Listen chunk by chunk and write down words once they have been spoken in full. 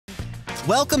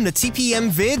Welcome to TPM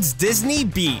Vid's Disney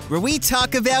Beat, where we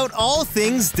talk about all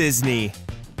things Disney.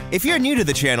 If you're new to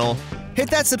the channel,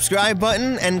 hit that subscribe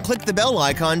button and click the bell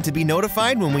icon to be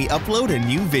notified when we upload a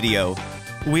new video.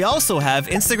 We also have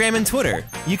Instagram and Twitter.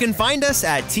 You can find us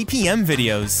at TPM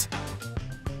Videos.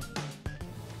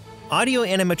 Audio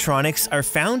animatronics are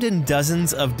found in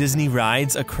dozens of Disney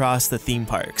rides across the theme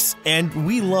parks, and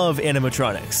we love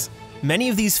animatronics. Many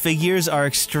of these figures are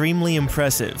extremely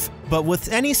impressive, but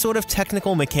with any sort of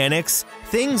technical mechanics,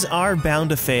 things are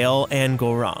bound to fail and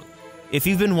go wrong. If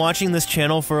you've been watching this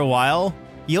channel for a while,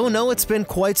 you'll know it's been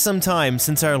quite some time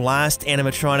since our last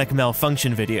animatronic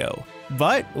malfunction video,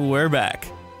 but we're back.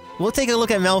 We'll take a look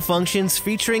at malfunctions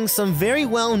featuring some very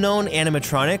well-known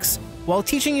animatronics, while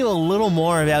teaching you a little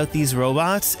more about these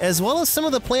robots, as well as some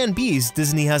of the Plan Bs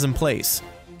Disney has in place.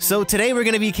 So today we're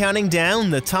going to be counting down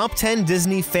the top 10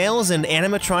 Disney fails and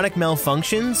animatronic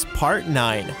malfunctions, Part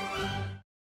 9.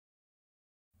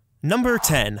 Number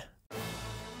 10.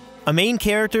 A main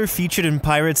character featured in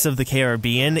Pirates of the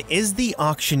Caribbean is the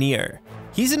Auctioneer.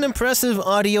 He's an impressive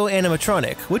audio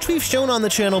animatronic, which we've shown on the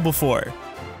channel before.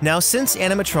 Now, since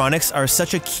animatronics are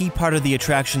such a key part of the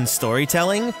attraction's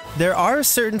storytelling, there are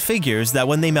certain figures that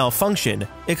when they malfunction,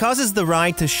 it causes the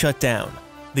ride to shut down.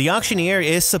 The Auctioneer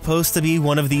is supposed to be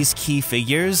one of these key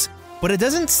figures, but it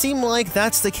doesn't seem like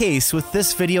that's the case with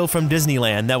this video from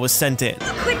Disneyland that was sent in.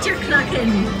 Quit your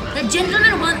clucking! The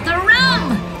gentlemen want the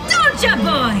rum! Don't ya,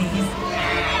 boys?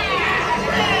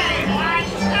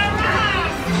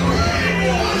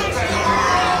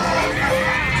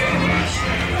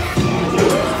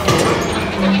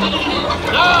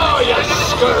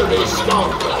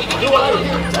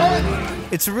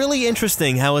 It's really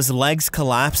interesting how his legs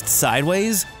collapsed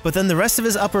sideways, but then the rest of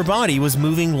his upper body was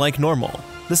moving like normal.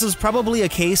 This is probably a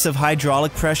case of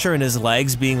hydraulic pressure in his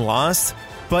legs being lost,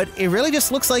 but it really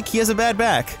just looks like he has a bad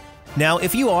back. Now,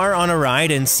 if you are on a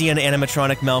ride and see an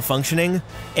animatronic malfunctioning,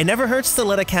 it never hurts to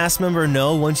let a cast member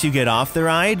know once you get off the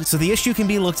ride, so the issue can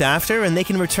be looked after and they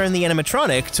can return the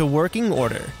animatronic to working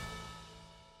order.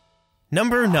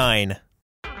 Number 9.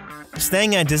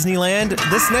 Staying at Disneyland,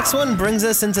 this next one brings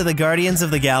us into the Guardians of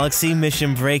the Galaxy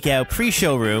Mission Breakout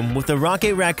pre-show room with the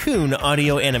Rocket Raccoon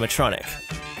audio animatronic.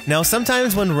 Now,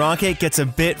 sometimes when Rocket gets a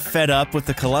bit fed up with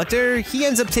the Collector, he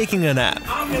ends up taking a nap.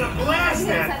 I'm gonna blast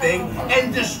that thing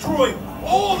and destroy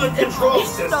all the control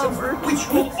systems, which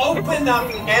will open up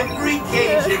every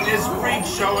cage in this freak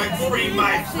show and free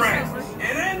my friends.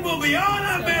 And then we'll be on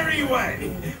our merry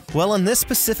way. Well, in this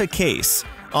specific case,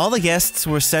 all the guests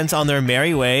were sent on their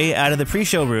merry way out of the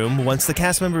pre-show room once the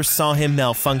cast members saw him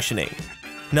malfunctioning.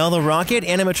 Now, the Rocket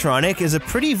animatronic is a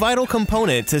pretty vital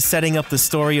component to setting up the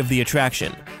story of the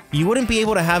attraction. You wouldn't be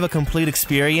able to have a complete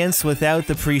experience without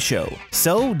the pre-show,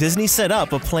 so Disney set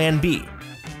up a Plan B.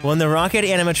 When the Rocket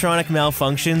animatronic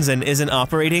malfunctions and isn't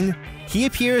operating, he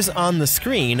appears on the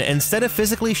screen instead of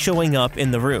physically showing up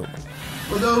in the room.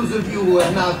 For those of you who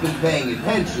have not been paying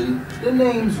attention, the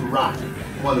name's Rocket,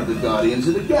 one of the Guardians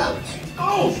of the Galaxy.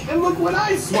 Oh, and look what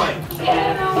I swiped!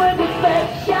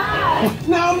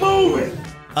 Now move it!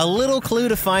 A little clue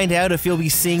to find out if you'll be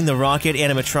seeing the Rocket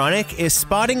animatronic is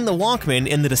spotting the Walkman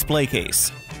in the display case.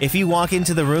 If you walk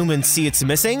into the room and see it's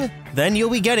missing, then you'll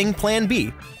be getting Plan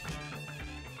B.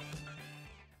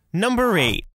 Number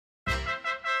 8.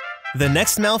 The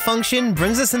next malfunction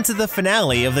brings us into the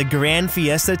finale of the Grand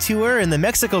Fiesta Tour in the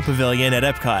Mexico Pavilion at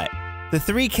Epcot. The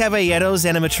 3 Caballeros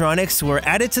animatronics were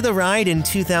added to the ride in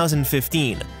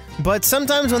 2015, but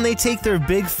sometimes when they take their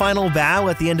big final bow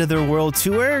at the end of their world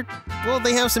tour, well,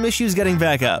 they have some issues getting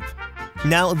back up.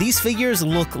 Now, these figures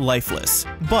look lifeless,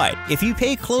 but if you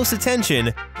pay close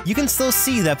attention, you can still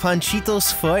see that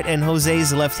Panchito's foot and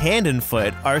Jose's left hand and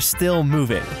foot are still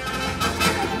moving.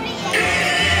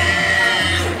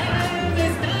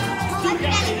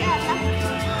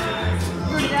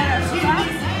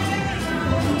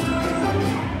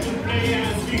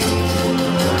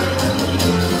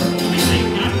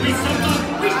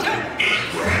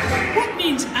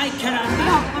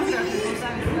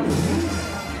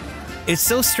 It's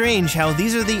so strange how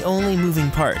these are the only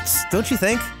moving parts, don't you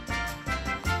think?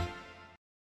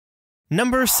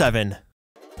 Number 7.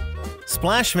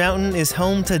 Splash Mountain is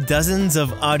home to dozens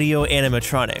of audio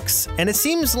animatronics, and it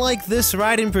seems like this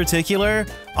ride in particular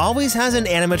always has an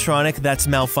animatronic that's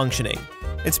malfunctioning.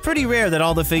 It's pretty rare that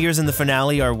all the figures in the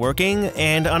finale are working,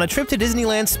 and on a trip to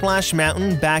Disneyland Splash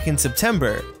Mountain back in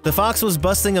September, the Fox was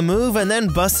busting a move and then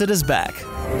busted his back.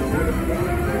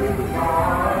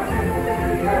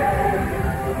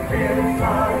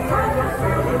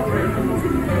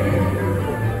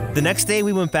 The next day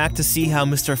we went back to see how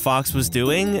Mr. Fox was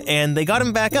doing, and they got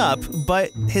him back up,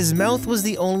 but his mouth was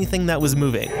the only thing that was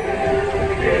moving.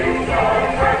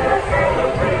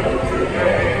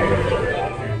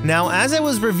 Now, as I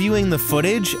was reviewing the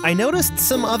footage, I noticed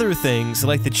some other things,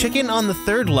 like the chicken on the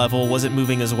third level wasn't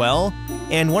moving as well,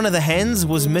 and one of the hens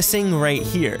was missing right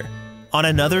here. On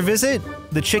another visit,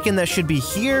 the chicken that should be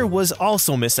here was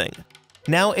also missing.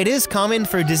 Now, it is common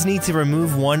for Disney to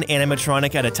remove one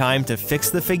animatronic at a time to fix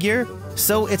the figure,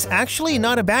 so it's actually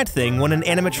not a bad thing when an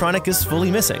animatronic is fully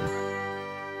missing.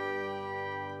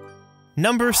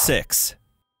 Number 6.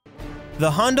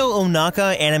 The Hondo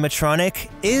Ohnaka animatronic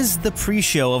is the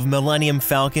pre-show of Millennium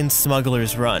Falcon's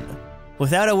Smuggler's Run.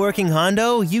 Without a working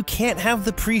Hondo, you can't have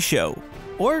the pre-show.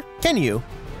 Or can you?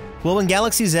 Well, when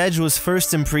Galaxy's Edge was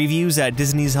first in previews at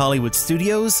Disney's Hollywood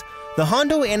Studios, the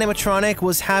Hondo animatronic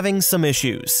was having some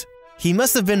issues. He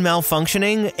must have been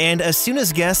malfunctioning, and as soon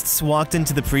as guests walked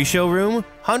into the pre-show room,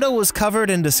 Hondo was covered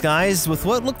and disguised with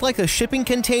what looked like a shipping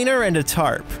container and a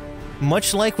tarp.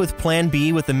 Much like with Plan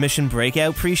B with the Mission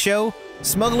Breakout pre-show,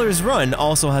 Smuggler's Run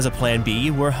also has a Plan B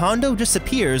where Hondo just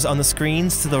appears on the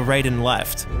screens to the right and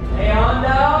left. Hey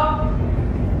Hondo!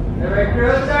 The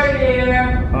recruits are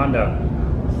here! Hondo.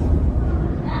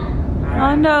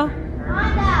 Hondo.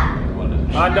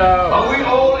 Hondo. Are we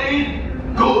all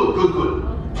in? Good, good, good.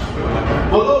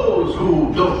 For those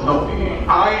who don't know me,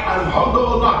 I am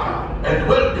Hondo Ohnaka, and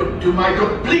welcome to my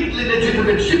completely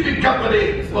legitimate shipping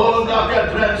company,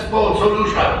 Ohnaka Transport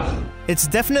Solutions. It's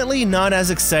definitely not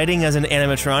as exciting as an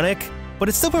animatronic, but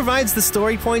it still provides the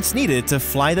story points needed to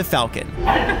fly the Falcon.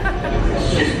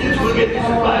 Sisters will get the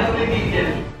supplies they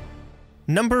need.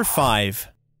 Number 5.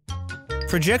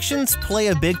 Projections play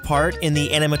a big part in the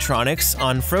animatronics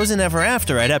on Frozen Ever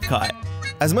After at Epcot.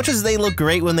 As much as they look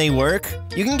great when they work,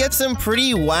 you can get some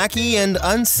pretty wacky and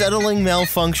unsettling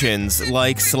malfunctions,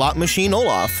 like Slot Machine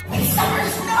Olaf. Summer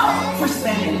snow! We're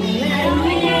spending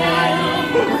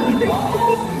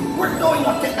We're going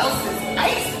up to Elsa's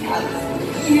ice palace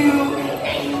with you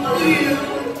and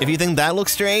you. If you think that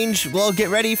looks strange, well, get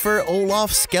ready for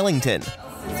Olaf Skellington.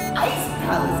 Ice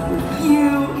palace with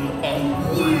you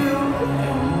and you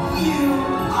and you.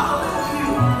 All of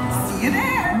you. See you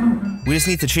there. We just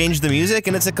need to change the music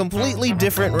and it's a completely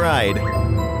different ride.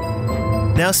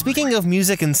 Now, speaking of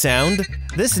music and sound,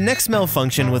 this next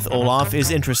malfunction with Olaf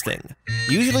is interesting.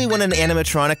 Usually when an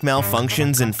animatronic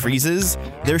malfunctions and freezes,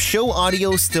 their show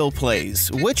audio still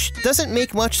plays, which doesn't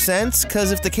make much sense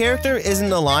because if the character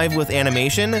isn't alive with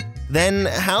animation, then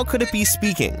how could it be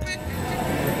speaking?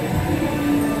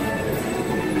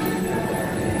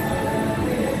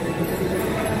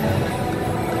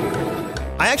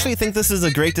 I actually think this is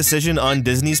a great decision on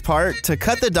Disney's part to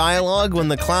cut the dialogue when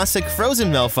the classic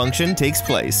Frozen malfunction takes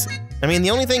place. I mean, the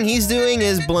only thing he's doing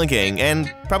is blinking,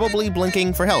 and probably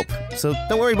blinking for help. So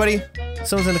don't worry, buddy.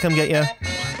 Someone's gonna come get you.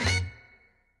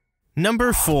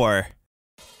 Number 4.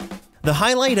 The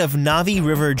highlight of Na'vi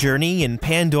River Journey in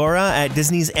Pandora at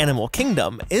Disney's Animal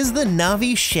Kingdom is the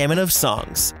Na'vi Shaman of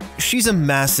Songs. She's a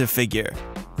massive figure.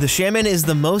 The Shaman is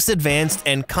the most advanced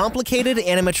and complicated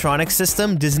animatronic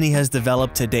system Disney has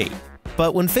developed to date.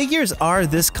 But when figures are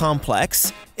this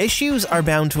complex, issues are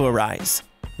bound to arise.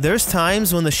 There's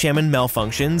times when the Shaman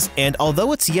malfunctions, and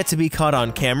although it's yet to be caught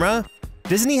on camera,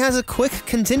 Disney has a quick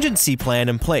contingency plan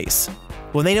in place.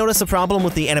 When they notice a problem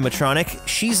with the animatronic,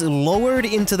 she's lowered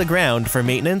into the ground for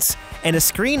maintenance, and a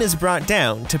screen is brought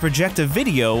down to project a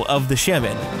video of the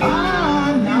Shaman.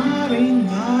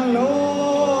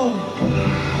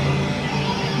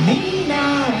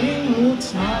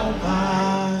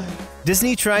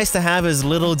 Disney tries to have as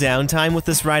little downtime with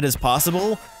this ride as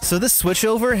possible, so this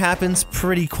switchover happens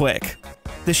pretty quick.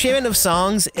 The Shaman of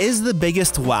Songs is the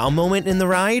biggest wow moment in the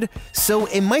ride, so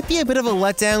it might be a bit of a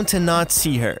letdown to not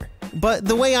see her. But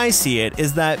the way I see it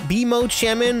is that B-mode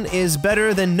Shaman is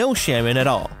better than no Shaman at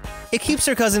all. It keeps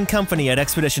her cousin company at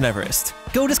Expedition Everest.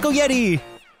 Go Disco Yeti!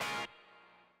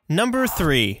 Number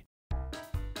 3.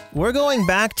 We're going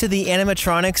back to the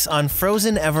animatronics on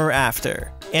Frozen Ever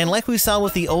After. And like we saw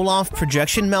with the Olaf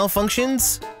projection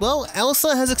malfunctions, well,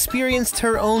 Elsa has experienced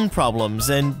her own problems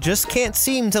and just can't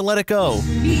seem to let it go.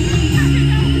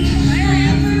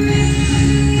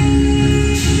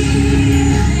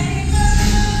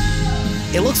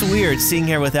 It looks weird seeing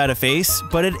her without a face,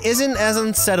 but it isn't as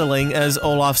unsettling as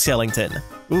Olaf Skellington.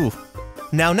 Ooh.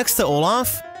 Now next to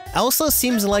Olaf, Elsa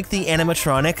seems like the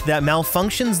animatronic that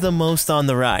malfunctions the most on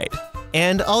the ride.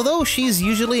 And although she's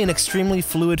usually an extremely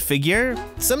fluid figure,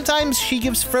 sometimes she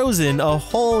gives Frozen a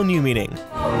whole new meaning.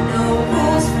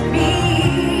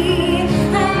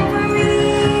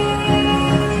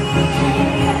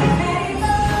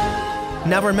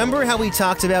 Now remember how we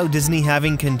talked about Disney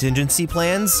having contingency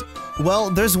plans? Well,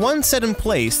 there's one set in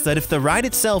place that if the ride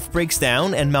itself breaks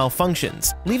down and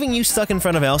malfunctions, leaving you stuck in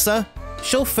front of Elsa,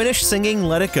 she'll finish singing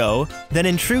Let It Go, then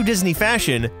in true Disney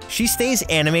fashion, she stays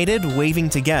animated waving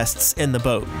to guests in the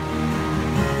boat.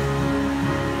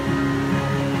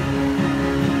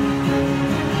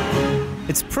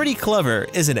 It's pretty clever,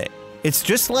 isn't it? It's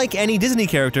just like any Disney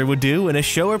character would do in a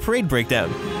show or parade breakdown.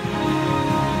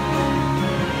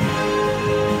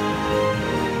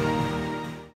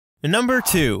 Number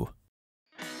 2.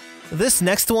 This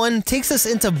next one takes us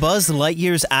into Buzz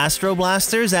Lightyear's Astro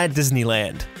Blasters at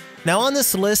Disneyland. Now on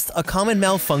this list, a common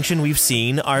malfunction we've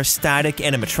seen are static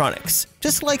animatronics,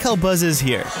 just like how Buzz is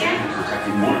here.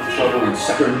 Detecting more trouble in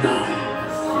Sector 9.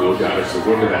 No doubt it's the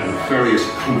work of that nefarious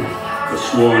crew, the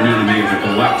sworn enemy of the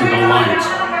Galactic Alliance,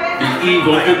 the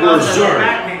evil Emperor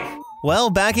Zurg.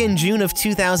 Well, back in June of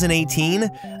 2018,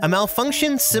 a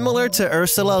malfunction similar to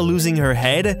Ursula losing her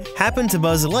head happened to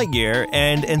Buzz Lightyear,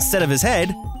 and instead of his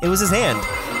head, it was his hand.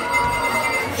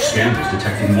 Scan is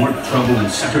detecting more trouble in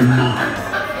Sector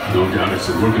 9. No doubt it's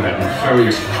the work of that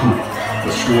nefarious crew,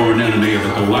 the sworn enemy of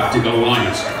the Galactic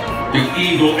Alliance, the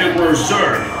evil Emperor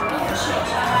Zurg.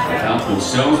 Without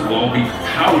themselves, will all be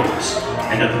powerless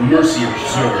and at the mercy of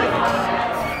Zurg.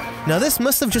 Now this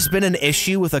must have just been an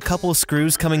issue with a couple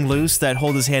screws coming loose that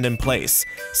hold his hand in place,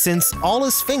 since all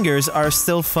his fingers are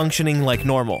still functioning like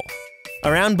normal.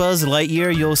 Around Buzz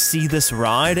Lightyear you'll see this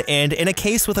rod, and in a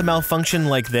case with a malfunction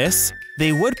like this,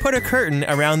 they would put a curtain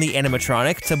around the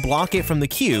animatronic to block it from the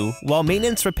queue while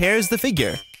maintenance repairs the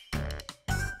figure.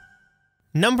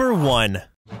 Number 1.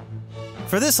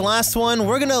 For this last one,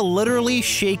 we're gonna literally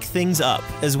shake things up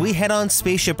as we head on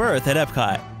Spaceship Earth at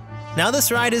Epcot. Now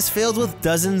this ride is filled with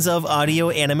dozens of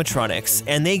audio animatronics,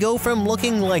 and they go from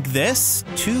looking like this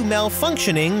to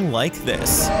malfunctioning like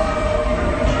this.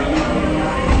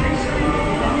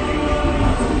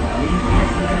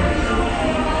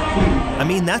 I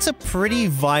mean, that's a pretty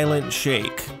violent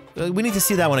shake. We need to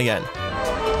see that one again.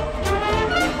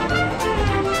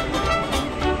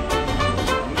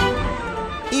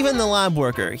 Even the lab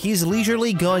worker, he's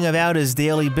leisurely going about his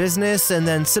daily business and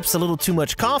then sips a little too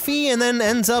much coffee and then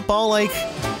ends up all like...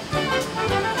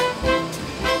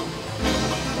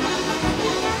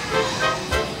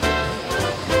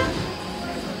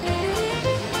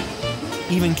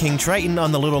 Even King Triton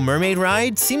on the Little Mermaid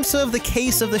ride seems to have the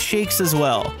case of the shakes as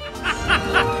well.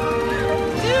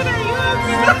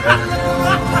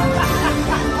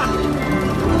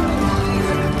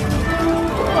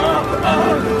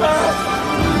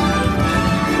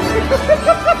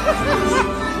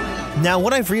 Now,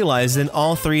 what I've realized in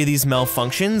all three of these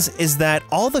malfunctions is that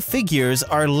all the figures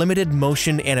are limited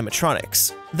motion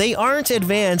animatronics. They aren't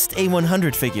advanced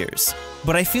A100 figures,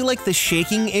 but I feel like the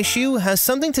shaking issue has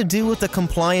something to do with the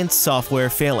compliance software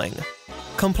failing.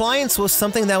 Compliance was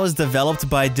something that was developed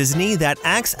by Disney that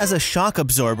acts as a shock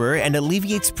absorber and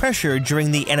alleviates pressure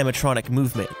during the animatronic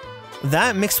movement.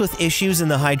 That, mixed with issues in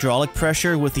the hydraulic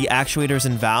pressure with the actuators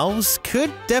and valves,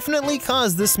 could definitely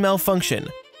cause this malfunction.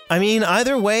 I mean,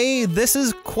 either way, this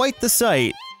is quite the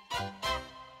sight.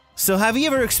 So have you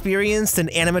ever experienced an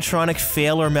animatronic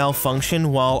fail or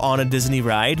malfunction while on a Disney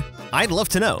ride? I'd love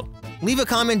to know. Leave a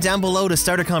comment down below to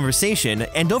start a conversation,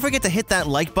 and don't forget to hit that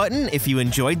like button if you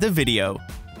enjoyed the video.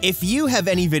 If you have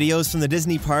any videos from the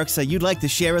Disney parks that you'd like to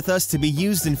share with us to be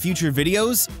used in future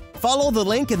videos, follow the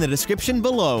link in the description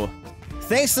below.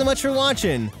 Thanks so much for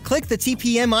watching! Click the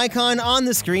TPM icon on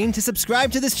the screen to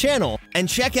subscribe to this channel, and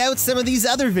check out some of these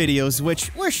other videos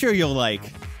which we're sure you'll like.